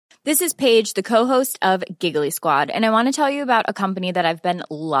This is Paige, the co-host of Giggly Squad, and I want to tell you about a company that I've been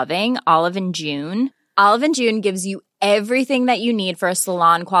loving, Olive & June. Olive & June gives you everything that you need for a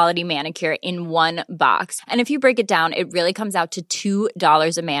salon-quality manicure in one box. And if you break it down, it really comes out to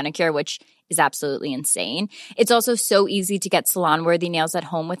 $2 a manicure, which is absolutely insane. It's also so easy to get salon-worthy nails at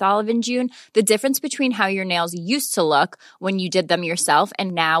home with Olive & June. The difference between how your nails used to look when you did them yourself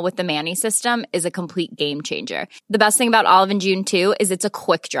and now with the Mani system is a complete game changer. The best thing about Olive & June, too, is it's a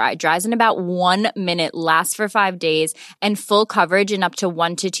quick dry. Dries in about 1 minute, lasts for 5 days, and full coverage in up to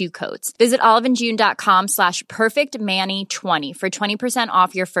 1 to 2 coats. Visit oliveandjune.com/perfectmani20 for 20%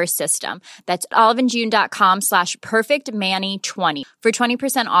 off your first system. That's oliveandjune.com/perfectmani20 for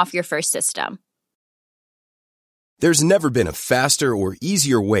 20% off your first system. There's never been a faster or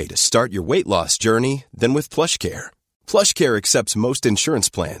easier way to start your weight loss journey than with PlushCare. PlushCare accepts most insurance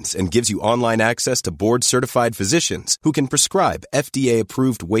plans and gives you online access to board-certified physicians who can prescribe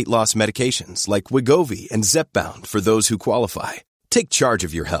FDA-approved weight loss medications like Wegovy and Zepbound for those who qualify. Take charge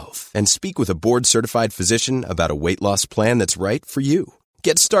of your health and speak with a board-certified physician about a weight loss plan that's right for you.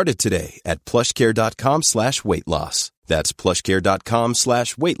 Get started today at plushcare.com/weight loss. That's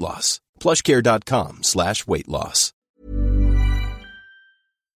plushcare.com/weight loss. plushcare.com/weight loss.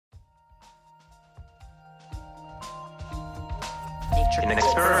 In an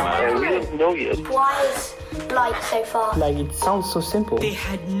experiment. We don't know yet. Why is light so far? Like, it sounds so simple. They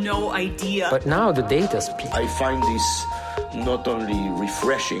had no idea. But now the data speaks. I find this not only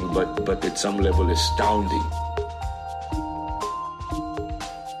refreshing, but at some level astounding.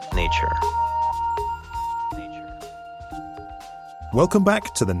 Nature. Welcome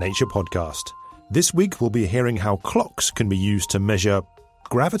back to the Nature Podcast. This week we'll be hearing how clocks can be used to measure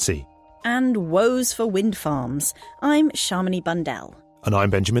gravity. And woes for wind farms. I'm Shamini Bundell. And I'm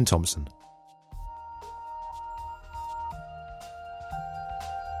Benjamin Thompson.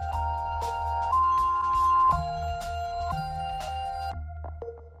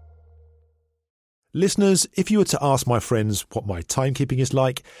 Listeners, if you were to ask my friends what my timekeeping is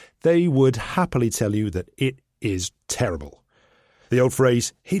like, they would happily tell you that it is terrible. The old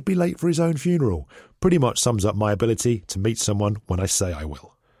phrase, he'd be late for his own funeral, pretty much sums up my ability to meet someone when I say I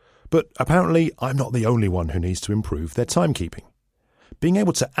will. But apparently, I'm not the only one who needs to improve their timekeeping. Being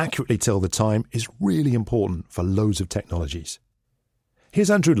able to accurately tell the time is really important for loads of technologies.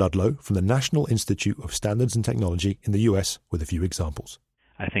 Here's Andrew Ludlow from the National Institute of Standards and Technology in the US with a few examples.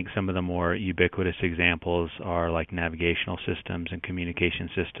 I think some of the more ubiquitous examples are like navigational systems and communication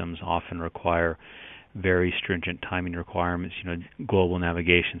systems often require very stringent timing requirements. Global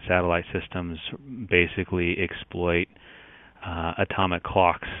navigation satellite systems basically exploit atomic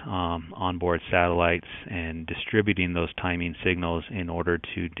clocks on board satellites and distributing those timing signals in order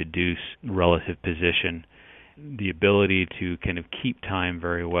to deduce relative position. The ability to kind of keep time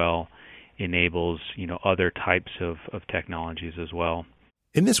very well enables, other types of technologies as well.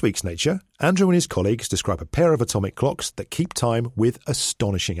 In this week's Nature, Andrew and his colleagues describe a pair of atomic clocks that keep time with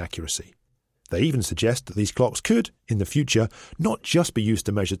astonishing accuracy. They even suggest that these clocks could, in the future, not just be used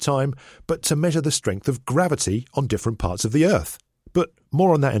to measure time, but to measure the strength of gravity on different parts of the Earth. But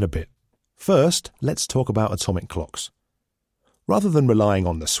more on that in a bit. First, let's talk about atomic clocks. Rather than relying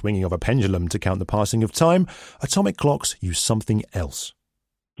on the swinging of a pendulum to count the passing of time, atomic clocks use something else.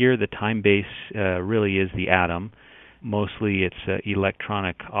 Here, the time base really is the atom. Mostly it's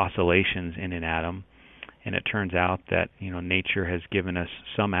electronic oscillations in an atom. And it turns out that, nature has given us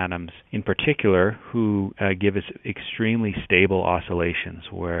some atoms in particular who give us extremely stable oscillations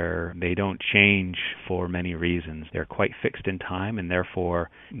where they don't change for many reasons. They're quite fixed in time, and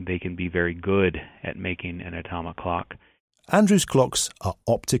therefore they can be very good at making an atomic clock. Andrew's clocks are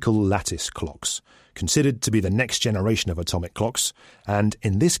optical lattice clocks, considered to be the next generation of atomic clocks, and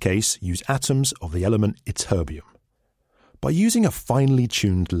in this case use atoms of the element ytterbium. By using a finely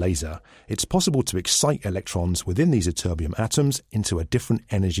tuned laser, it's possible to excite electrons within these ytterbium atoms into a different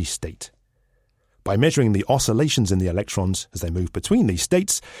energy state. By measuring the oscillations in the electrons as they move between these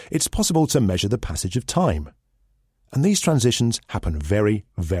states, it's possible to measure the passage of time. And these transitions happen very,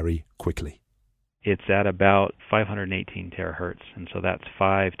 very quickly. It's at about 518 terahertz, and so that's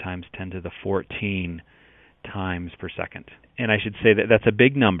 5 times 10 to the 14 times per second. And I should say that that's a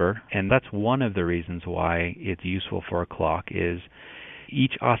big number, and that's one of the reasons why it's useful for a clock is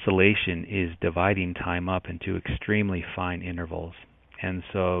each oscillation is dividing time up into extremely fine intervals. And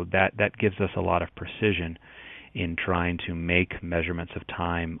so that gives us a lot of precision in trying to make measurements of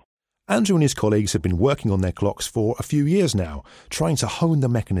time. Andrew and his colleagues have been working on their clocks for a few years now, trying to hone the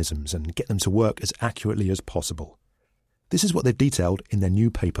mechanisms and get them to work as accurately as possible. This is what they've detailed in their new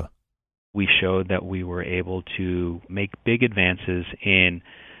paper. We showed that we were able to make big advances in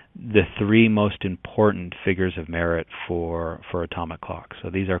the three most important figures of merit for atomic clocks. So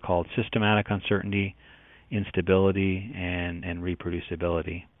these are called systematic uncertainty, instability, and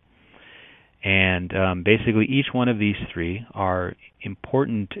reproducibility. And basically each one of these three are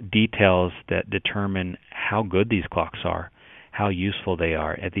important details that determine how good these clocks are, how useful they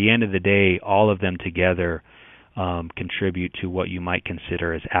are. At the end of the day, all of them together contribute to what you might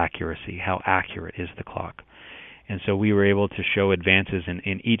consider as accuracy. How accurate is the clock? And so we were able to show advances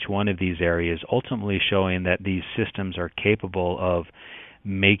in each one of these areas, ultimately showing that these systems are capable of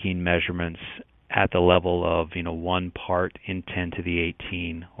making measurements at the level of 1 part in 10 to the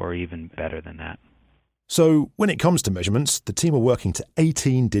 18, or even better than that. So when it comes to measurements, the team are working to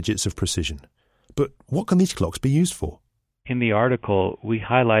 18 digits of precision. But what can these clocks be used for? In the article, we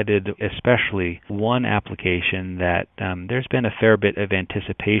highlighted especially one application that there's been a fair bit of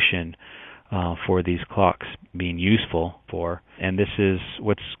anticipation for these clocks being useful for, and this is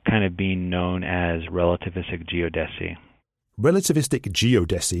what's kind of being known as relativistic geodesy. Relativistic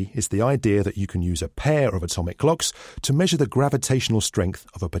geodesy is the idea that you can use a pair of atomic clocks to measure the gravitational strength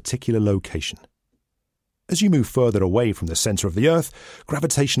of a particular location. As you move further away from the centre of the Earth,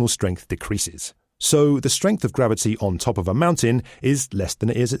 gravitational strength decreases. So the strength of gravity on top of a mountain is less than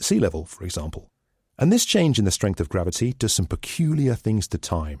it is at sea level, for example. And this change in the strength of gravity does some peculiar things to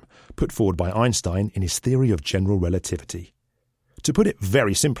time, put forward by Einstein in his theory of general relativity. To put it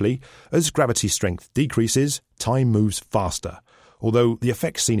very simply, as gravity strength decreases, time moves faster, although the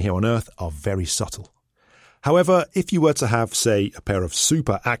effects seen here on Earth are very subtle. However, if you were to have, say, a pair of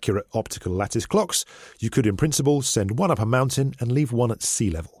super accurate optical lattice clocks, you could in principle send one up a mountain and leave one at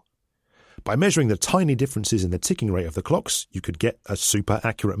sea level. By measuring the tiny differences in the ticking rate of the clocks, you could get a super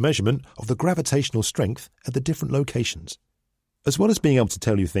accurate measurement of the gravitational strength at the different locations. As well as being able to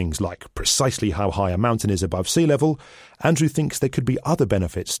tell you things like precisely how high a mountain is above sea level, Andrew thinks there could be other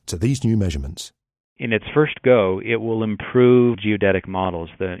benefits to these new measurements. In its first go, it will improve geodetic models,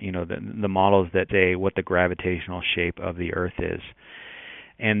 the models that say what the gravitational shape of the Earth is.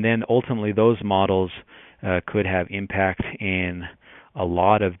 And then ultimately those models could have impact in a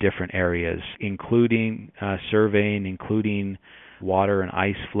lot of different areas, including surveying, including water and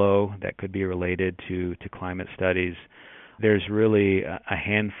ice flow that could be related to climate studies. There's really a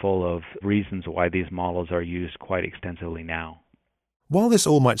handful of reasons why these models are used quite extensively now. While this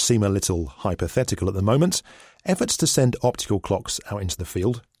all might seem a little hypothetical at the moment, efforts to send optical clocks out into the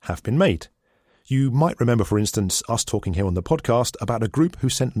field have been made. You might remember, for instance, us talking here on the podcast about a group who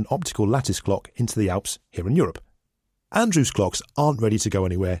sent an optical lattice clock into the Alps here in Europe. Andrew's clocks aren't ready to go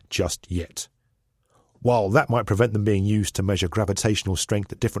anywhere just yet. While that might prevent them being used to measure gravitational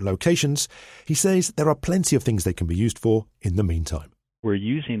strength at different locations, he says there are plenty of things they can be used for in the meantime. We're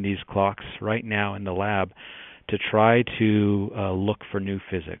using these clocks right now in the lab to try to look for new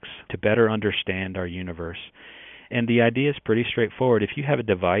physics, to better understand our universe. And the idea is pretty straightforward. If you have a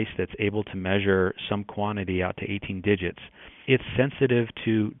device that's able to measure some quantity out to 18 digits, it's sensitive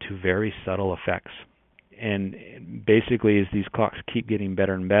to very subtle effects. And basically, as these clocks keep getting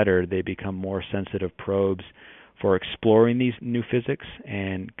better and better, they become more sensitive probes for exploring these new physics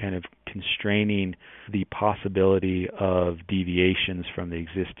and kind of constraining the possibility of deviations from the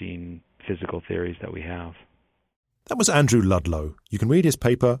existing physical theories that we have. That was Andrew Ludlow. You can read his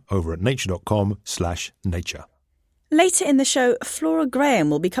paper over at nature.com/nature. Later in the show, Flora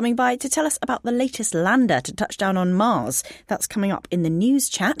Graham will be coming by to tell us about the latest lander to touch down on Mars. That's coming up in the news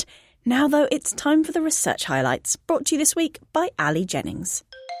chat. Now, though, it's time for the research highlights, brought to you this week by Ali Jennings.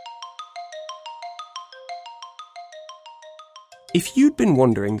 If you'd been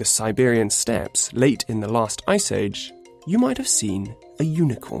wandering the Siberian steppes late in the last ice age, you might have seen a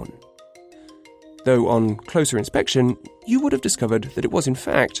unicorn. Though on closer inspection, you would have discovered that it was in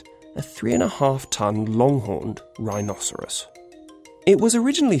fact a 3.5-ton longhorned rhinoceros. It was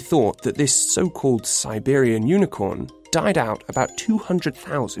originally thought that this so-called Siberian unicorn died out about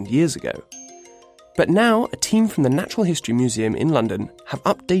 200,000 years ago. But now a team from the Natural History Museum in London have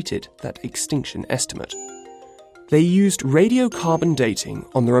updated that extinction estimate. They used radiocarbon dating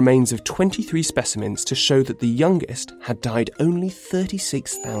on the remains of 23 specimens to show that the youngest had died only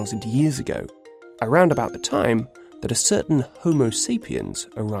 36,000 years ago, around about the time that a certain Homo sapiens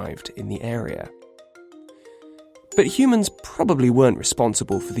arrived in the area. But humans probably weren't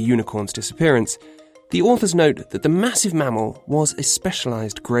responsible for the unicorn's disappearance. The authors note that the massive mammal was a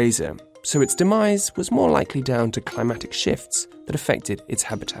specialised grazer, so its demise was more likely down to climatic shifts that affected its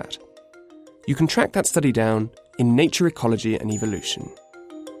habitat. You can track that study down in Nature, Ecology and Evolution.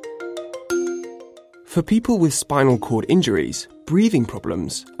 For people with spinal cord injuries, breathing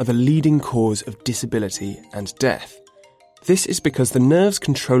problems are the leading cause of disability and death. This is because the nerves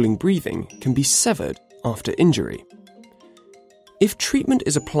controlling breathing can be severed after injury. If treatment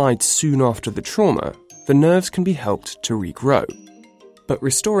is applied soon after the trauma, the nerves can be helped to regrow. But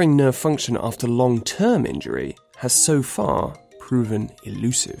restoring nerve function after long-term injury has so far proven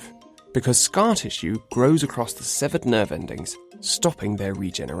elusive, because scar tissue grows across the severed nerve endings, stopping their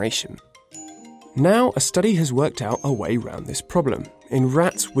regeneration. Now, a study has worked out a way around this problem in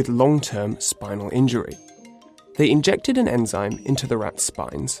rats with long-term spinal injury. They injected an enzyme into the rats'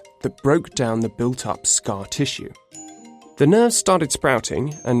 spines that broke down the built-up scar tissue. The nerves started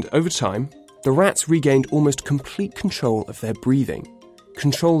sprouting, and over time, the rats regained almost complete control of their breathing,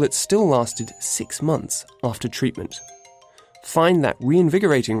 control that still lasted 6 months after treatment. Find that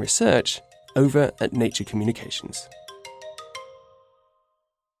reinvigorating research over at Nature Communications.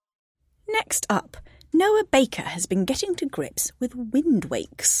 Next up, Noah Baker has been getting to grips with wind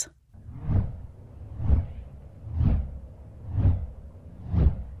wakes.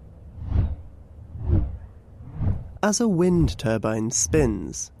 As a wind turbine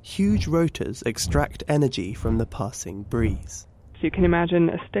spins, huge rotors extract energy from the passing breeze. So you can imagine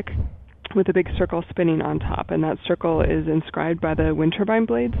a stick with a big circle spinning on top, and that circle is inscribed by the wind turbine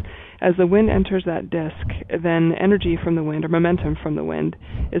blades. As the wind enters that disc, then energy from the wind, or momentum from the wind,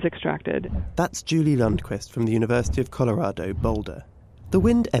 is extracted. That's Julie Lundquist from the University of Colorado, Boulder. The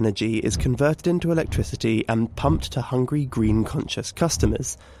wind energy is converted into electricity and pumped to hungry, green-conscious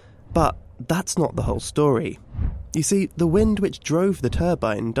customers. But that's not the whole story. You see, the wind which drove the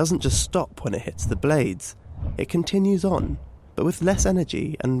turbine doesn't just stop when it hits the blades. It continues on, but with less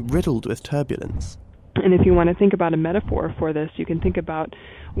energy and riddled with turbulence. And if you want to think about a metaphor for this, you can think about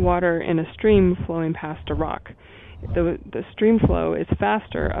water in a stream flowing past a rock. The stream flow is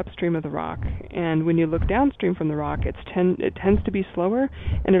faster upstream of the rock, and when you look downstream from the rock, it tends to be slower,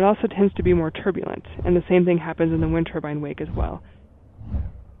 and it also tends to be more turbulent. And the same thing happens in the wind turbine wake as well.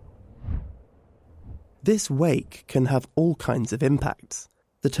 This wake can have all kinds of impacts.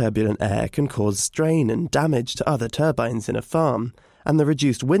 The turbulent air can cause strain and damage to other turbines in a farm, and the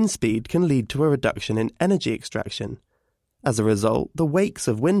reduced wind speed can lead to a reduction in energy extraction. As a result, the wakes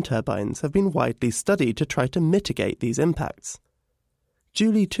of wind turbines have been widely studied to try to mitigate these impacts.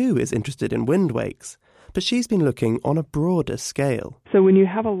 Julie too is interested in wind wakes, but she's been looking on a broader scale. So when you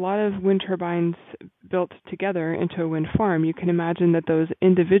have a lot of wind turbines built together into a wind farm, you can imagine that those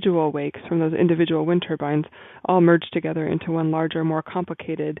individual wakes from those individual wind turbines all merge together into one larger, more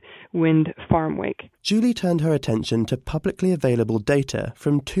complicated wind farm wake. Julie turned her attention to publicly available data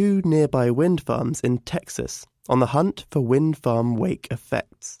from 2 nearby wind farms in Texas on the hunt for wind farm wake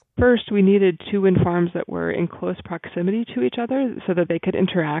effects. First, we needed 2 wind farms that were in close proximity to each other so that they could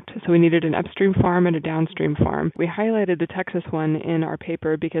interact. So we needed an upstream farm and a downstream farm. We highlighted the Texas one in our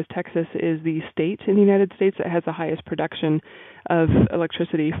paper because Texas is the state in the United States that has the highest production of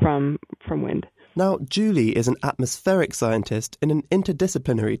electricity from wind. Now, Julie is an atmospheric scientist in an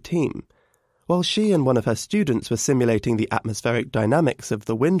interdisciplinary team. While she and one of her students were simulating the atmospheric dynamics of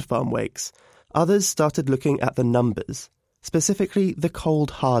the wind farm wakes, others started looking at the numbers, specifically the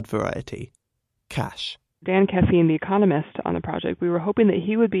cold hard variety, cash. Dan Keffine, the economist on the project, we were hoping that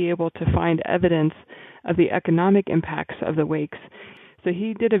he would be able to find evidence of the economic impacts of the wakes. So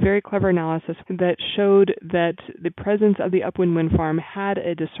he did a very clever analysis that showed that the presence of the upwind wind farm had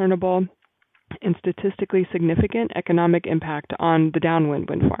a discernible and statistically significant economic impact on the downwind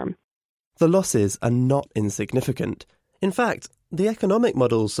wind farm. The losses are not insignificant. In fact, the economic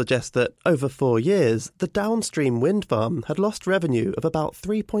models suggest that over 4 years, the downstream wind farm had lost revenue of about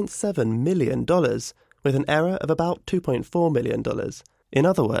 $3.7 million, with an error of about $2.4 million. In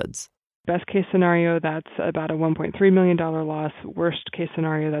other words, best case scenario, that's about a $1.3 million loss. Worst case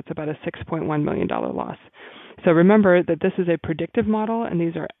scenario, that's about a $6.1 million loss. So remember that this is a predictive model and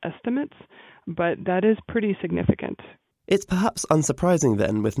these are estimates, but that is pretty significant. It's perhaps unsurprising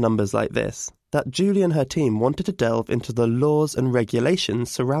then, with numbers like this, that Julie and her team wanted to delve into the laws and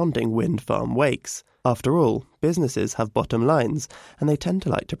regulations surrounding wind farm wakes. After all, businesses have bottom lines, and they tend to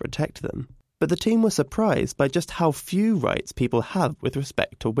like to protect them. But the team was surprised by just how few rights people have with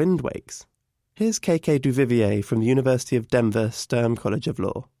respect to wind wakes. Here's KK Duvivier from the University of Denver Stern College of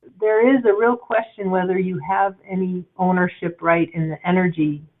Law. There is a real question whether you have any ownership right in the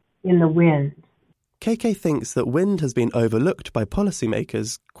energy in the wind. KK thinks that wind has been overlooked by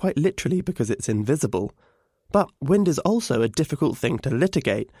policymakers, quite literally because it's invisible. But wind is also a difficult thing to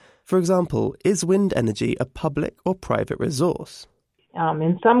litigate. For example, is wind energy a public or private resource?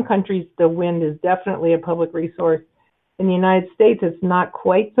 In some countries, the wind is definitely a public resource. In the United States, it's not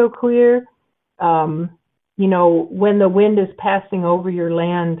quite so clear. When the wind is passing over your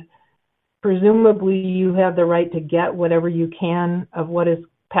land, presumably you have the right to get whatever you can of what is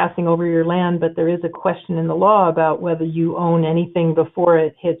passing over your land, but there is a question in the law about whether you own anything before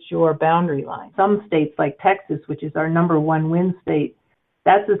it hits your boundary line. Some states like Texas, which is our number one wind state,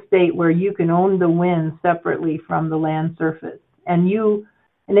 that's a state where you can own the wind separately from the land surface. And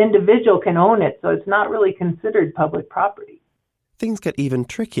an individual can own it, so it's not really considered public property. Things get even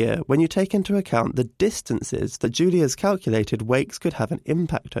trickier when you take into account the distances that Julie has calculated wakes could have an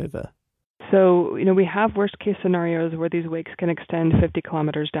impact over. So, we have worst-case scenarios where these wakes can extend 50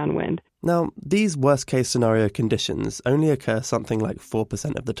 kilometers downwind. Now, these worst-case scenario conditions only occur something like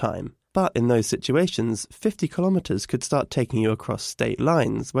 4% of the time. But in those situations, 50 kilometers could start taking you across state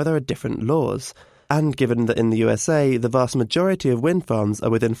lines where there are different laws. And given that in the USA, the vast majority of wind farms are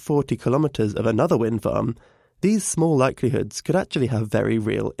within 40 kilometers of another wind farm, these small likelihoods could actually have very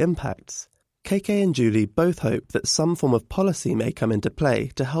real impacts. KK and Julie both hope that some form of policy may come into play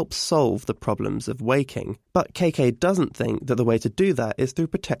to help solve the problems of waking. But KK doesn't think that the way to do that is through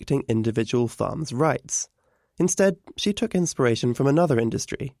protecting individual farms' rights. Instead, she took inspiration from another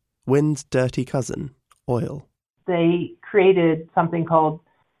industry, wind's dirty cousin, oil. They created something called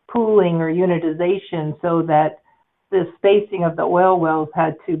pooling or unitization so that the spacing of the oil wells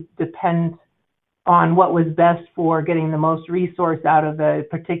had to depend on what was best for getting the most resource out of a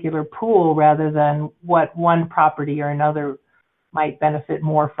particular pool rather than what one property or another might benefit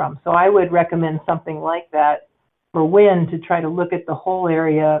more from. So I would recommend something like that for wind, to try to look at the whole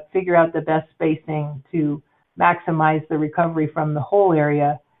area, figure out the best spacing to maximize the recovery from the whole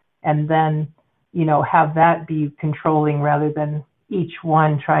area, and then, have that be controlling rather than each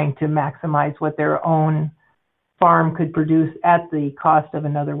one trying to maximize what their own farm could produce at the cost of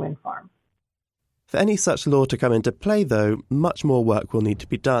another wind farm. For any such law to come into play, though, much more work will need to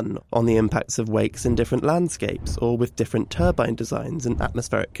be done on the impacts of wakes in different landscapes or with different turbine designs and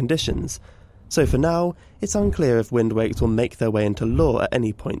atmospheric conditions. So for now, it's unclear if wind wakes will make their way into law at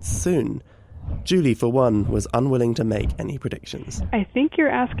any point soon. Julie, for one, was unwilling to make any predictions. I think you're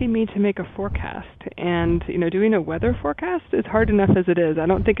asking me to make a forecast, and, doing a weather forecast is hard enough as it is. I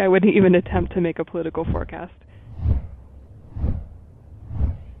don't think I would even attempt to make a political forecast.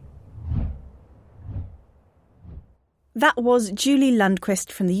 That was Julie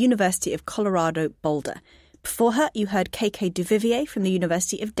Lundquist from the University of Colorado, Boulder. Before her, you heard KK Duvivier from the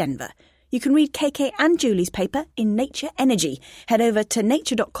University of Denver. You can read KK and Julie's paper in Nature Energy. Head over to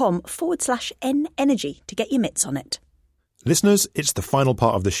nature.com/nenergy to get your mitts on it. Listeners, it's the final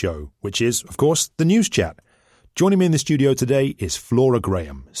part of the show, which is, of course, the news chat. Joining me in the studio today is Flora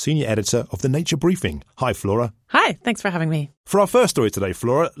Graham, Senior Editor of the Nature Briefing. Hi, Flora. Hi, thanks for having me. For our first story today,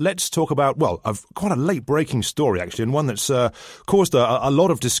 Flora, let's talk about, quite a late-breaking story, actually, and one that's caused a lot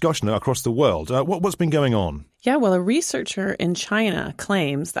of discussion across the world. What's been going on? Yeah, well, a researcher in China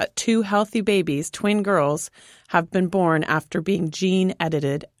claims that 2 healthy babies, twin girls, have been born after being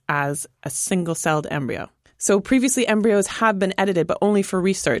gene-edited as a single-celled embryo. So previously embryos have been edited, but only for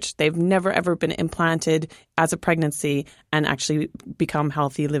research. They've never, ever been implanted as a pregnancy and actually become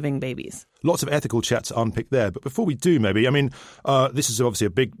healthy living babies. Lots of ethical chat to unpick there. But before we do, maybe, this is obviously a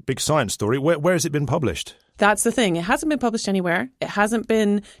big science story. Where has it been published? That's the thing. It hasn't been published anywhere. It hasn't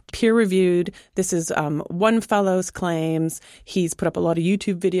been peer-reviewed. This is one fellow's claims. He's put up a lot of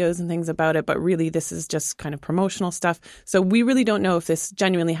YouTube videos and things about it, but really this is just kind of promotional stuff. So we really don't know if this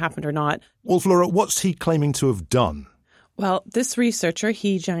genuinely happened or not. Well, Flora, what's he claiming to have done? Well, this researcher,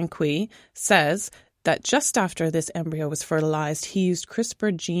 He Jiankui, says that just after this embryo was fertilized, he used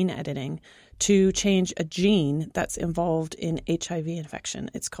CRISPR gene editing to change a gene that's involved in HIV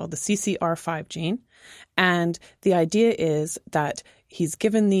infection. It's called the CCR5 gene. And the idea is that he's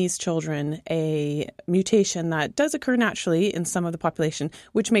given these children a mutation that does occur naturally in some of the population,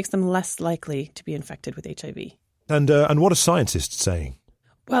 which makes them less likely to be infected with HIV. And what are scientists saying?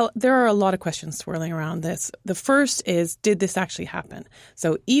 Well, there are a lot of questions swirling around this. The first is, did this actually happen?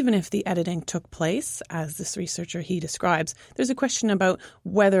 So even if the editing took place, as this researcher, he describes, there's a question about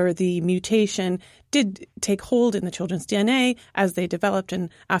whether the mutation did take hold in the children's DNA as they developed and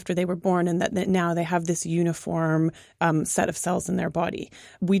after they were born, and that now they have this uniform set of cells in their body.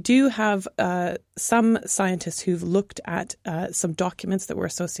 We do have some scientists who've looked at some documents that were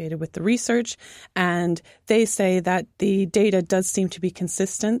associated with the research, and they say that the data does seem to be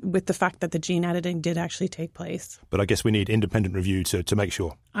consistent with the fact that the gene editing did actually take place. But I guess we need independent review to make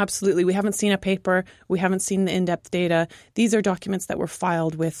sure. Absolutely. We haven't seen a paper. We haven't seen the in-depth data. These are documents that were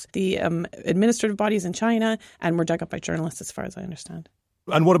filed with the administrative bodies in China and were dug up by journalists, as far as I understand.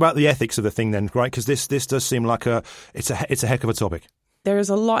 And what about the ethics of the thing then, right? Because this does seem like it's a heck of a topic. There's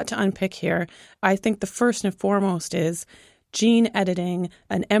a lot to unpick here. I think the first and foremost is, gene editing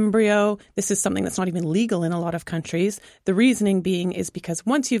an embryo. This is something that's not even legal in a lot of countries. The reasoning being is because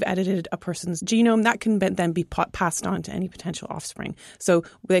once you've edited a person's genome, that can then be passed on to any potential offspring. So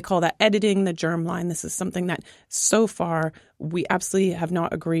they call that editing the germline. This is something that so far we absolutely have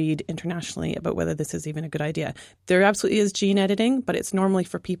not agreed internationally about whether this is even a good idea. There absolutely is gene editing, but it's normally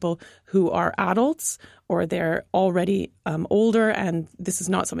for people who are adults or they're already older, and this is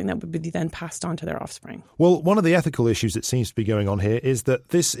not something that would be then passed on to their offspring. Well, one of the ethical issues that seems to be going on here is that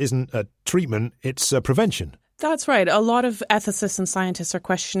this isn't a treatment, it's a prevention. That's right. A lot of ethicists and scientists are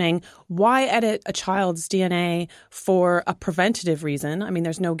questioning why edit a child's DNA for a preventative reason. I mean,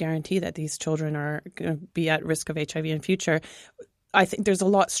 there's no guarantee that these children are going to be at risk of HIV in future. I think there's a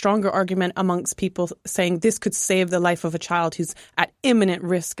lot stronger argument amongst people saying this could save the life of a child who's at imminent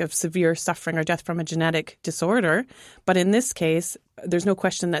risk of severe suffering or death from a genetic disorder. But in this case, there's no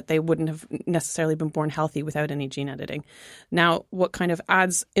question that they wouldn't have necessarily been born healthy without any gene editing. Now, what kind of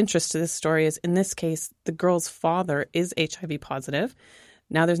adds interest to this story is, in this case, the girl's father is HIV positive.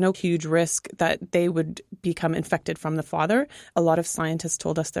 Now, there's no huge risk that they would become infected from the father. A lot of scientists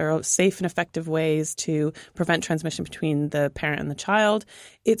told us there are safe and effective ways to prevent transmission between the parent and the child.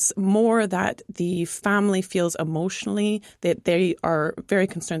 It's more that the family feels emotionally that they are very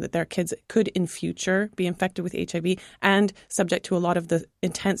concerned that their kids could in future be infected with HIV and subject to a lot of the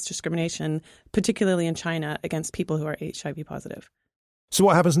intense discrimination, particularly in China, against people who are HIV positive. So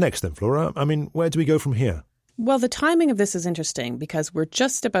what happens next then, Flora? I mean, where do we go from here? Well, the timing of this is interesting because we're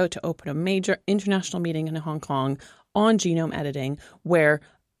just about to open a major international meeting in Hong Kong on genome editing where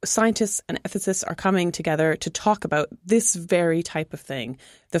scientists and ethicists are coming together to talk about this very type of thing.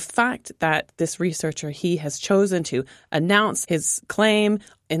 The fact that this researcher, he has chosen to announce his claim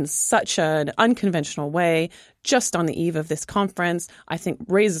in such an unconventional way just on the eve of this conference, I think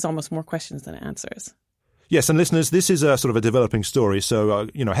raises almost more questions than it answers. Yes, and listeners, this is a sort of a developing story, so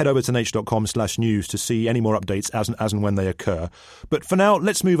head over to nature.com/news to see any more updates as and when they occur. But for now,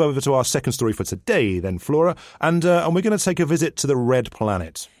 let's move over to our second story for today then, Flora, and we're going to take a visit to the Red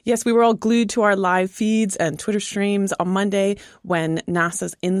Planet. Yes, we were all glued to our live feeds and Twitter streams on Monday when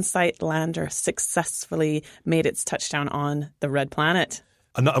NASA's InSight lander successfully made its touchdown on the Red Planet.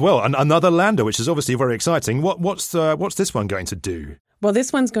 Another lander, which is obviously very exciting. What's this one going to do? Well,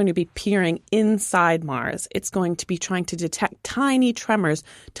 this one's going to be peering inside Mars. It's going to be trying to detect tiny tremors,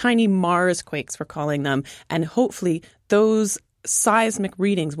 tiny Mars quakes, we're calling them. And hopefully those seismic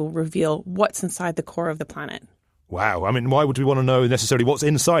readings will reveal what's inside the core of the planet. Wow. I mean, why would we want to know necessarily what's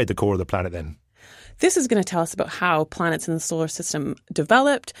inside the core of the planet then? This is going to tell us about how planets in the solar system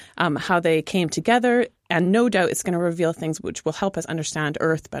developed, how they came together, and no doubt it's going to reveal things which will help us understand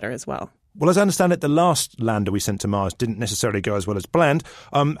Earth better as well. Well, as I understand it, the last lander we sent to Mars didn't necessarily go as well as planned.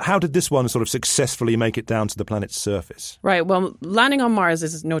 How did this one sort of successfully make it down to the planet's surface? Right. Well, landing on Mars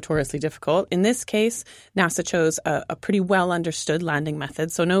is notoriously difficult. In this case, NASA chose a pretty well-understood landing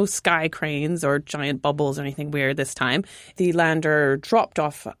method, so no sky cranes or giant bubbles or anything weird this time. The lander dropped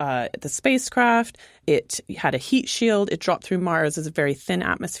off the spacecraft. It had a heat shield. It dropped through Mars' very thin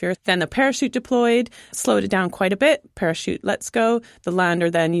atmosphere. Then the parachute deployed, slowed it down quite a bit. Parachute lets go. The lander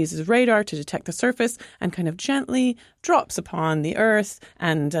then uses radar to detect the surface and kind of gently drops upon the Earth,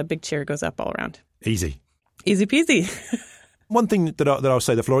 and a big cheer goes up all around. Easy. Easy peasy. One thing that I'll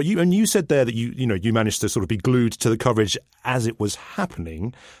say, Flora, you said there that you managed to sort of be glued to the coverage as it was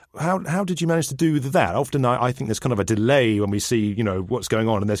happening. How did you manage to do that? Often I think there's kind of a delay when we see, what's going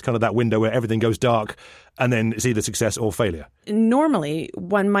on, and there's kind of that window where everything goes dark and then it's either success or failure. Normally,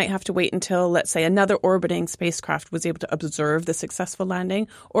 one might have to wait until, let's say, another orbiting spacecraft was able to observe the successful landing,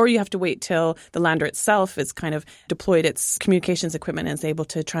 or you have to wait till the lander itself is kind of deployed its communications equipment and is able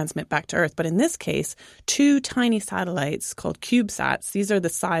to transmit back to Earth. But in this case, two tiny satellites called CubeSats, these are the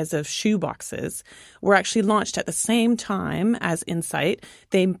size of shoeboxes, were actually launched at the same time as InSight.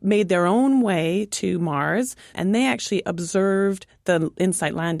 They made their own way to Mars, and they actually observed the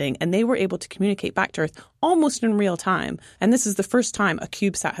InSight landing, and they were able to communicate back to Earth almost in real time. And this is the first time a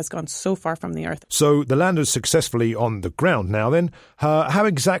CubeSat has gone so far from the Earth. So the lander's successfully on the ground now then. How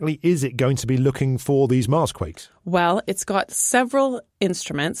exactly is it going to be looking for these Mars quakes? Well, it's got several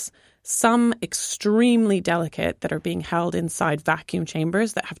instruments, some extremely delicate that are being held inside vacuum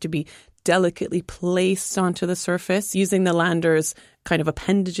chambers that have to be delicately placed onto the surface using the lander's kind of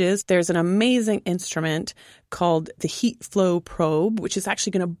appendages. There's an amazing instrument called the Heat Flow Probe, which is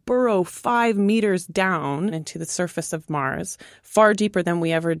actually going to burrow 5 meters down into the surface of Mars, far deeper than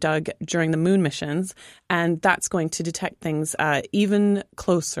we ever dug during the moon missions. And that's going to detect things even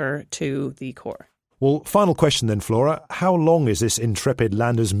closer to the core. Well, final question then, Flora. How long is this intrepid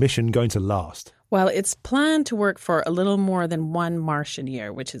lander's mission going to last? Well, it's planned to work for a little more than 1 Martian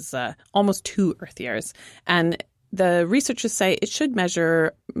year, which is almost 2 Earth years. And the researchers say it should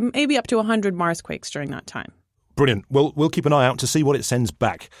measure maybe up to 100 Mars quakes during that time. Brilliant. Well, we'll keep an eye out to see what it sends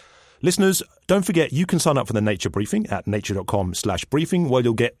back. Listeners, don't forget you can sign up for the Nature Briefing at nature.com/briefing, where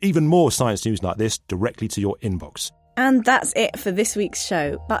you'll get even more science news like this directly to your inbox. And that's it for this week's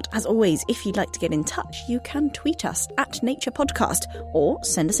show. But as always, if you'd like to get in touch, you can tweet us at Nature Podcast or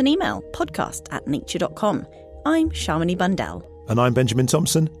send us an email, podcast@nature.com. I'm Shamini Bundell. And I'm Benjamin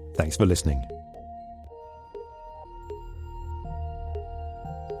Thompson. Thanks for listening.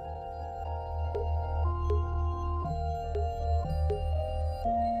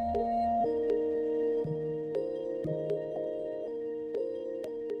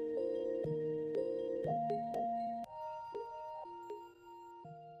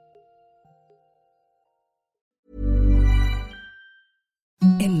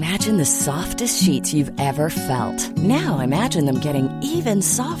 Imagine the softest sheets you've ever felt. Now imagine them getting even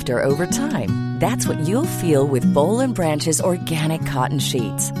softer over time. That's what you'll feel with Boll & Branch's organic cotton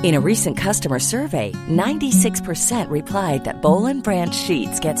sheets. In a recent customer survey, 96% replied that Boll & Branch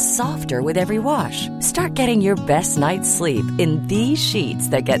sheets get softer with every wash. Start getting your best night's sleep in these sheets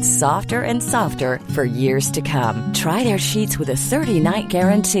that get softer and softer for years to come. Try their sheets with a 30-night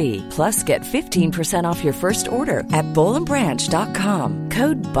guarantee. Plus, get 15% off your first order at bollandbranch.com.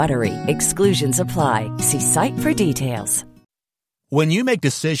 Code BUTTERY. Exclusions apply. See site for details. When you make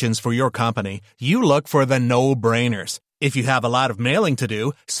decisions for your company, you look for the no-brainers. If you have a lot of mailing to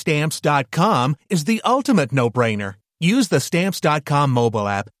do, Stamps.com is the ultimate no-brainer. Use the Stamps.com mobile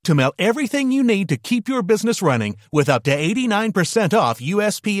app to mail everything you need to keep your business running with up to 89% off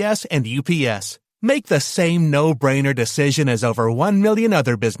USPS and UPS. Make the same no-brainer decision as over 1 million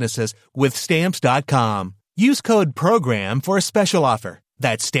other businesses with Stamps.com. Use code PROGRAM for a special offer.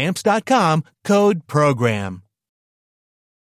 That's Stamps.com, code PROGRAM.